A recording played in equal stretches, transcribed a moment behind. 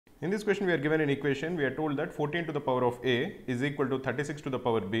In this question, we are given an equation. We are told that 14 to the power of a is equal to 36 to the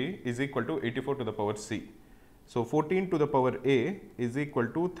power b is equal to 84 to the power c. So 14 to the power a is equal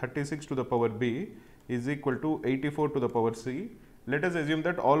to 36 to the power b is equal to 84 to the power c. Let us assume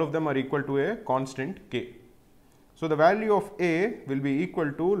that all of them are equal to a constant k. So the value of a will be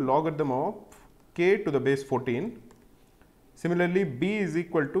equal to logarithm of k to the base 14. Similarly, b is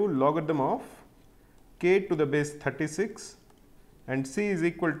equal to logarithm of k to the base 36 and c is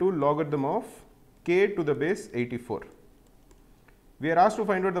equal to logarithm of k to the base 84. We are asked to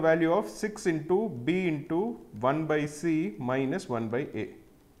find out the value of 6 into b into 1 by c minus 1 by a.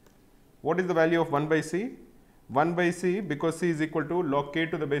 What is the value of 1 by c? 1 by c, because c is equal to log k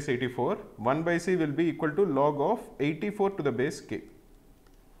to the base 84, 1 by c will be equal to log of 84 to the base k.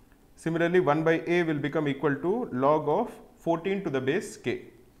 Similarly, 1 by a will become equal to log of 14 to the base k.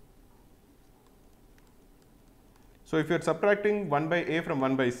 So if you are subtracting 1 by a from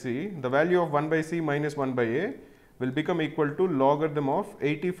 1 by c, the value of 1 by c minus 1 by a will become equal to logarithm of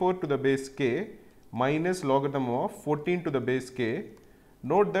 84 to the base k minus logarithm of 14 to the base k.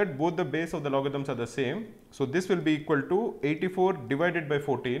 Note that both the base of the logarithms are the same. So this will be equal to 84 divided by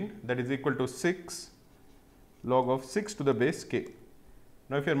 14, that is equal to 6 log of 6 to the base k.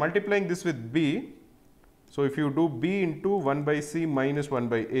 Now if you are multiplying this with b, so if you do b into 1 by c minus 1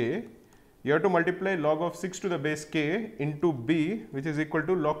 by a, you have to multiply log of 6 to the base k into b, which is equal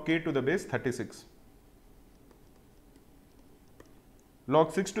to log k to the base 36.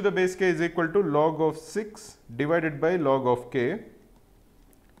 Log 6 to the base k is equal to log of 6 divided by log of k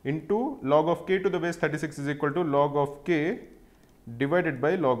into log of k to the base 36 is equal to log of k divided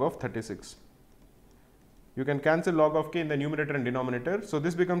by log of 36. You can cancel log of k in the numerator and denominator. So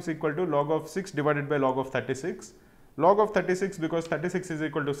this becomes equal to log of 6 divided by log of 36. Log of 36, because 36 is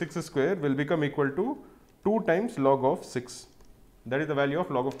equal to 6 square, will become equal to 2 times log of 6. That is the value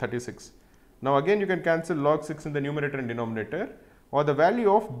of log of 36. Now again you can cancel log 6 in the numerator and denominator, or the value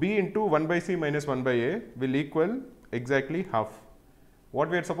of b into 1 by c minus 1 by a will equal exactly half. What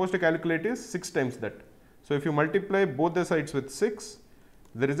we are supposed to calculate is 6 times that. So if you multiply both the sides with 6,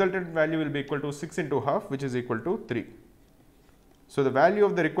 the resultant value will be equal to 6 into half, which is equal to 3. So the value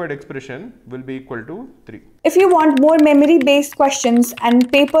of the required expression will be equal to 3. If you want more memory-based questions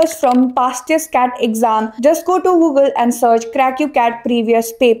and papers from past year's CAT exam, just go to Google and search Cracku CAT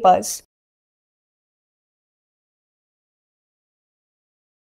Previous Papers.